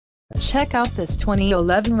Check out this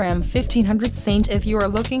 2011 Ram 1500 Saint. If you are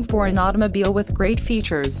looking for an automobile with great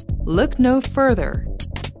features, look no further.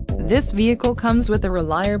 This vehicle comes with a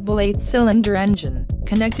reliable 8-cylinder engine,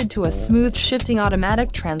 connected to a smooth shifting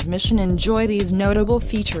automatic transmission. Enjoy these notable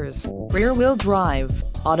features: rear-wheel drive,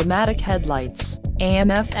 automatic headlights,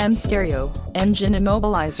 AM/FM stereo, engine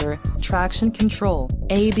immobilizer, traction control,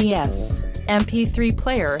 ABS, MP3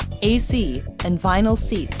 player, AC, and vinyl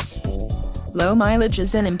seats. Low mileage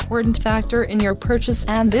is an important factor in your purchase,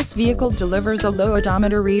 and this vehicle delivers a low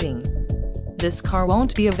odometer reading. This car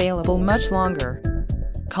won't be available much longer.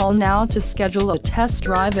 Call now to schedule a test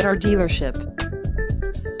drive at our dealership.